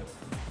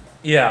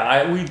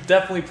 Yeah, we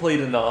definitely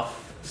played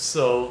enough,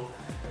 so...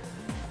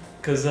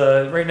 Because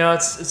right now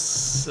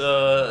it's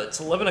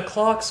 11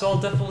 o'clock, so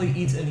I'll definitely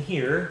eat in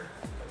here,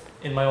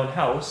 in my own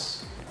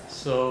house.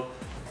 So,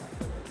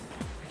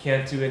 I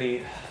can't do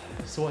any...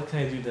 So what can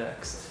I do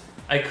next?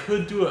 I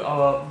could do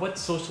what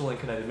social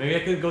link can I do? Maybe I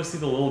could go see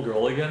the little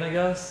girl again, I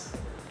guess?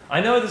 I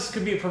know this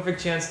could be a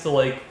perfect chance to,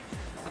 like...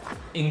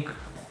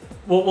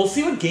 Well, we'll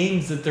see what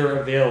games that they're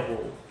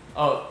available.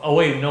 Oh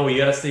wait, no, we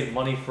gotta save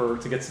money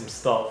to get some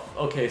stuff.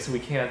 Okay, so we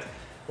can't...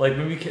 Like,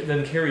 maybe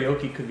then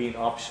karaoke could be an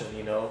option,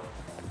 you know?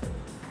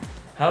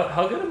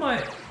 How good am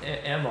I?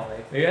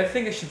 Maybe I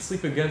think I should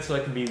sleep again so I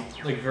can be,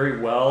 like, very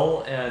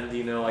well, and,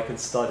 you know, I can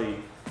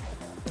study.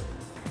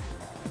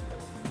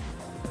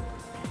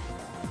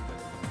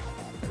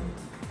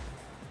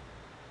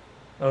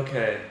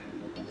 Okay,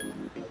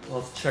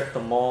 let's check the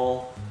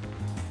mall.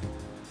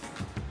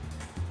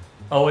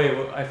 Oh wait,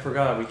 I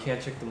forgot, we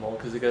can't check the mall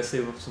because we gotta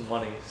save up some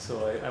money.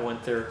 So I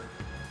went there,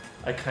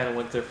 I kind of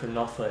went there for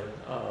nothing.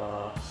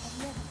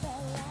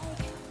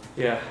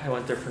 Yeah, I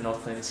went there for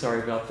nothing,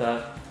 sorry about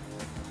that.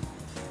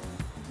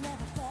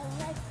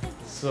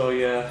 So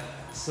yeah,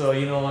 so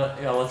you know what,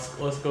 yeah,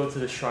 let's go to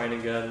the shrine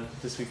again,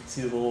 just so we can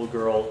see the little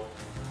girl.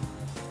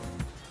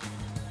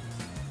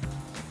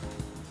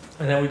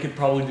 And then we could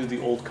probably do the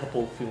old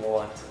couple if we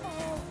want.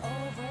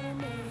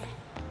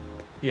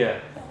 Yeah.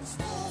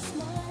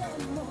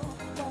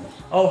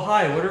 Oh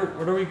hi, what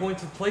are we going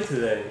to play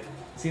today?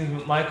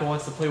 Seems Michael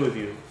wants to play with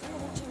you.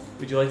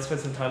 Would you like to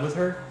spend some time with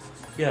her?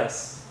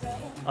 Yes.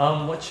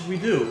 What should we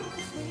do?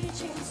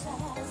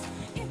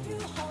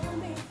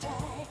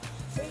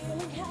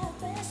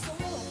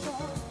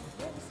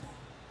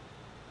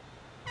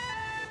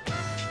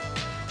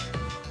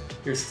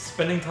 You're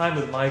spending time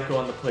with Michael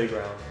on the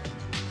playground.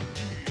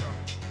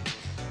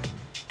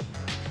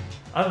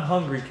 I'm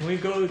hungry. Can we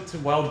go to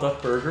Wild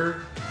Duck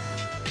Burger?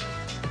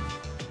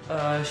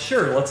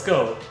 Sure, let's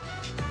go.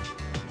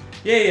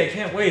 Yay, I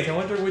can't wait. I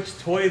wonder which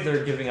toy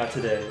they're giving out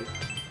today.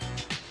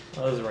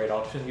 Oh, that was the right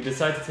option. You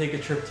decide to take a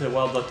trip to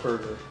Wild Duck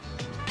Burger.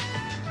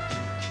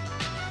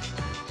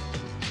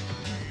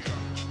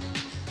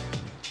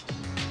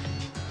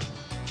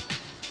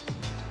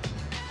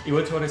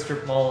 Iwatani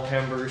Strip Mall,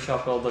 Hamburger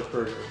Shop, Wild Duck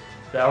Burger.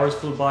 The hours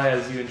flew by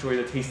as you enjoyed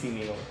a tasty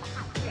meal.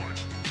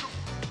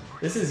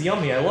 This is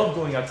yummy. I love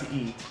going out to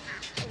eat.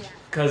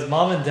 Because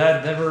Mom and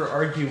Dad never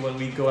argue when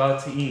we go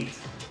out to eat.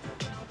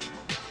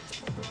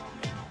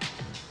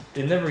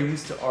 They never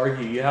used to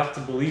argue, you have to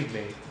believe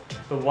me.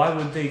 But why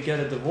would they get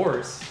a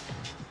divorce?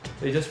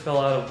 They just fell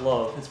out of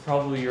love. It's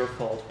probably your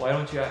fault. Why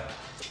don't you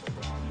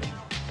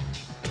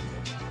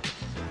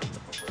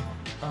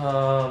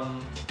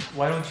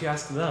why don't you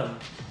ask them?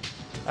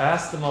 I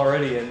asked them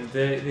already and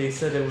they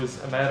said it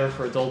was a matter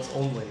for adults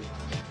only.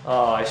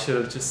 Oh, I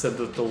should have just said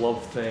the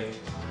love thing.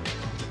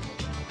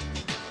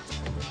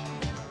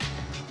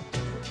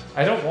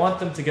 I don't want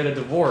them to get a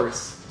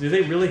divorce. Do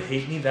they really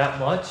hate me that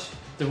much?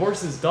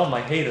 Divorce is dumb,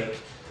 I hate it.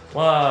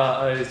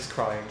 Wow, it's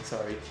crying,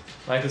 sorry.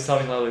 Mike is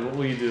sobbing loudly, what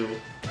will you do?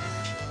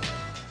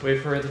 Wait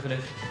for her to finish.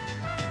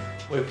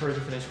 Wait for her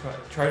to finish crying.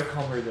 Try to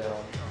calm her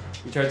down.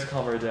 You tried to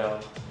calm her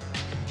down.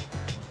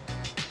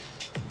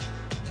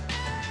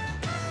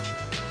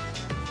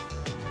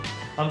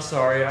 I'm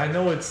sorry, I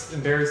know it's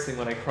embarrassing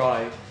when I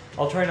cry.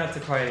 I'll try not to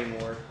cry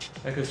anymore.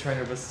 Echo's trying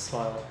her best to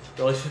smile.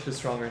 The relationship is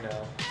stronger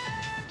now.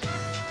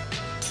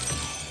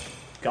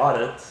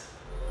 Got it.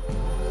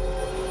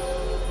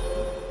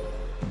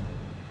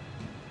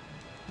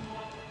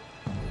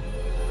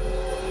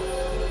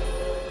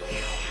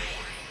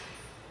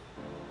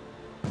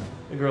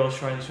 The girl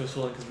shrine to show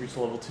Soul Link has reached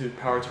level 2.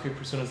 Power to create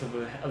personas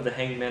of the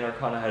Hangman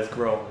Arcana has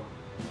grown.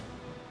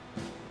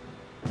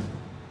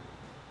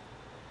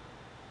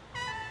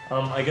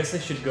 I guess I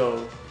should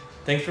go.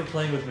 Thanks for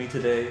playing with me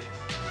today.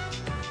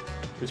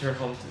 Return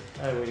home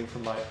to waiting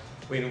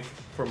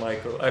for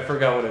Michael. I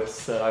forgot what it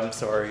said. I'm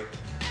sorry.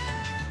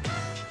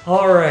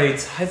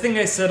 Alright, I think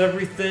I said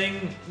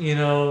everything, you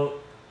know.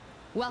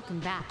 Welcome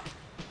back.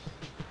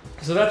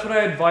 So that's what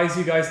I advise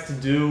you guys to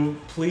do.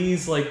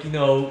 Please, like, you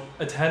know,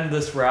 attend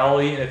this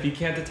rally. And if you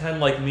can't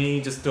attend like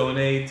me, just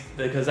donate.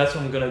 Because that's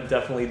what I'm going to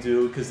definitely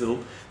do. Because the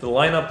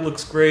lineup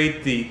looks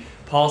great. The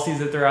policies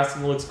that they're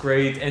asking looks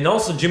great. And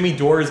also Jimmy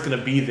Dore is going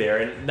to be there.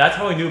 And that's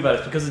how I knew about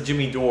it, because of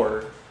Jimmy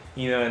Dore.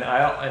 You know, and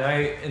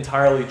I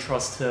entirely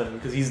trust him.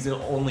 Because he's the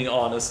only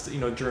honest, you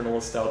know,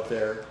 journalist out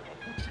there.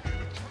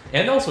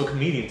 And also a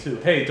comedian too.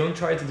 Hey, don't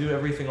try to do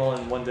everything all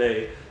in one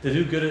day. To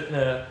do good in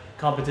a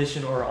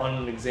competition or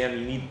on an exam,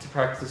 you need to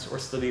practice or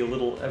study a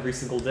little every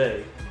single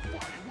day.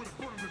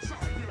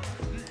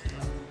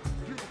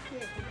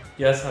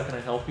 Yes, how can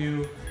I help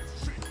you?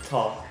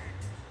 Talk.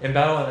 In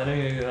battle, an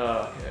enemy.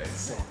 Okay,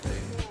 same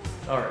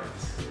thing. Alright.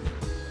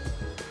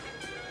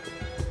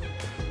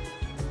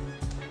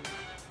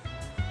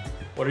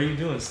 What are you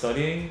doing?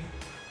 Studying?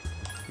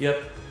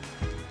 Yep.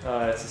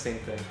 It's the same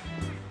thing.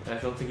 I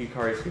don't think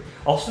Yukari's good.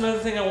 Also, another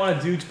thing I want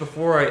to do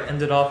before I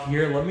end it off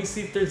here, let me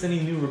see if there's any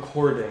new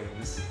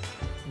recordings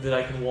that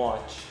I can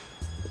watch.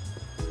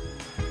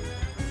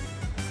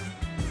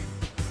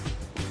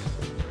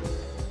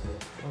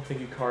 I don't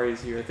think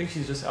Yukari's here. I think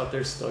she's just out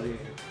there studying.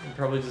 And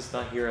probably just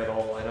not here at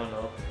all. I don't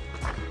know.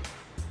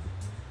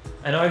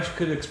 I know I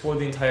could explore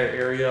the entire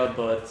area,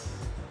 but,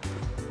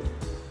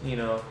 you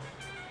know.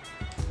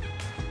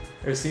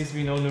 There seems to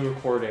be no new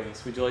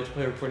recordings. Would you like to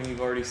play a recording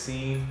you've already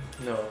seen?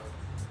 No.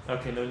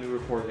 Okay, no new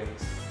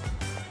recordings.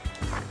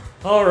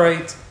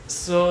 Alright,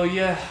 so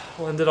yeah,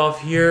 we'll end it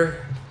off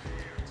here.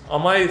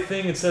 On my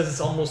thing it says it's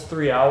almost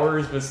 3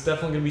 hours, but it's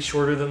definitely going to be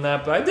shorter than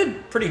that, but I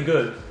did pretty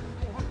good.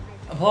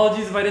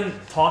 Apologies if I didn't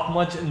talk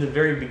much in the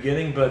very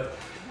beginning, but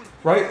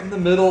right in the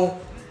middle,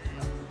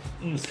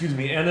 excuse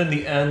me, and in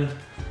the end,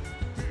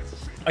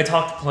 I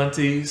talked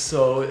plenty,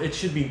 so it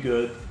should be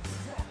good.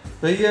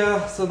 But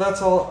yeah, so that's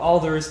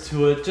all there is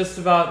to it, just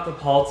about the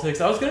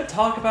politics. I was going to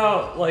talk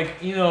about, like,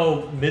 you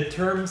know,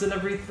 midterms and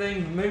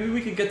everything. Maybe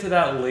we could get to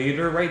that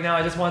later. Right now,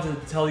 I just wanted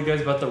to tell you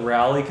guys about the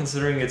rally,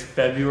 considering it's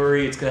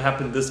February. It's going to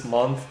happen this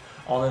month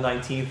on the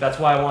 19th. That's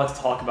why I wanted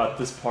to talk about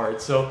this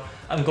part. So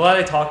I'm glad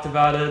I talked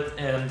about it,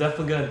 and I'm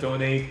definitely going to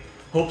donate.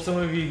 Hope some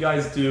of you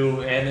guys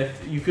do, and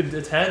if you could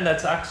attend,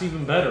 that's actually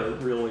even better,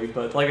 really.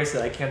 But like I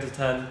said, I can't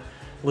attend.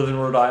 Live in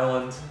Rhode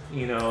Island,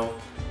 you know.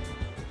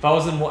 If I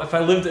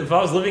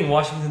was living in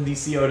Washington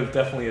D.C., I would have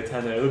definitely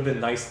attended. It would have been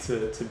nice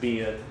to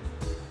be in.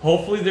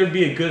 Hopefully there'd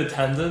be a good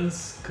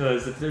attendance,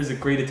 because if there's a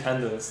great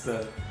attendance,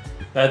 then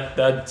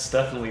that's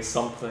definitely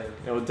something.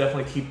 It would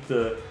definitely keep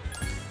the,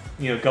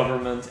 you know,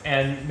 government,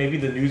 and maybe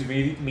the news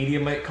media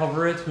might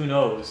cover it. Who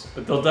knows?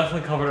 But they'll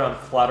definitely cover it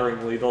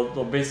unflatteringly.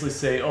 They'll basically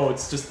say, oh,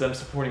 it's just them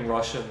supporting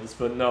Russians,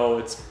 but no,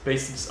 it's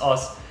basically just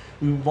us.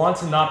 We want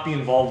to not be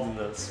involved in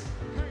this.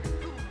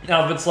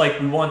 Now, if it's like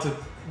we want to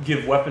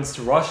give weapons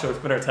to Russia, or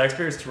spend our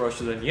taxpayers to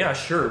Russia, then yeah,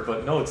 sure,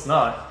 but no, it's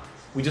not.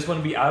 We just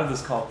want to be out of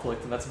this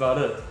conflict, and that's about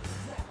it.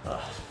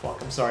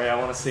 Fuck, I'm sorry, I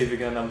want to save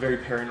again. I'm very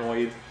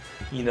paranoid,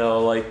 you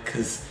know, like,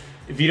 because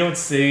if you don't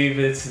save,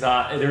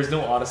 there's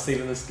no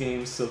auto-save in this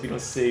game, so if you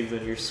don't save,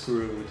 then you're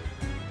screwed.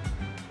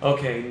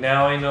 Okay,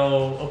 now I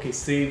know, okay,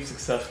 save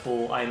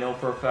successful. I know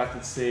for a fact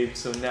it's saved,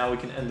 so now we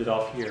can end it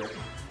off here.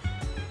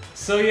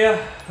 So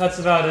yeah, that's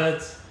about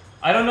it.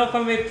 I don't know if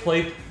I may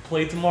play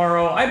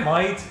tomorrow. I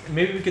might.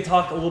 Maybe we could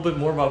talk a little bit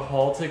more about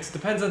politics.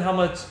 Depends on how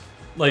much,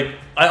 like,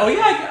 I only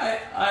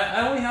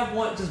have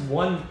just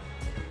one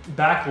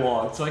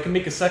backlog, so I can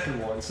make a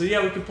second one. So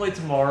yeah, we could play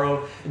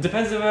tomorrow. It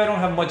depends if I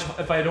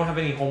don't have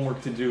any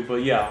homework to do,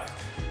 but yeah.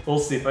 We'll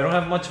see. If I don't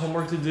have much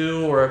homework to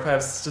do, or if I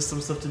have just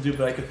some stuff to do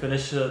but I can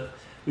finish it,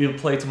 we'll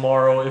play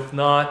tomorrow. If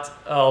not,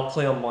 I'll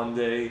play on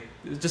Monday.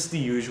 Just the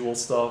usual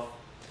stuff.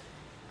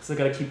 Because I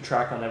gotta keep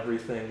track on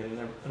everything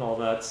and all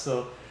that,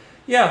 so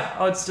yeah,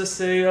 I would just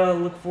say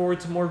look forward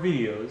to more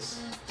videos.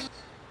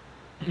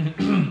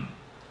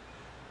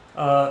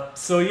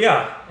 So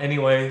yeah,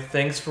 anyway,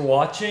 thanks for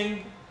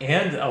watching,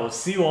 and I will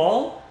see you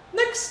all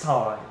next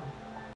time.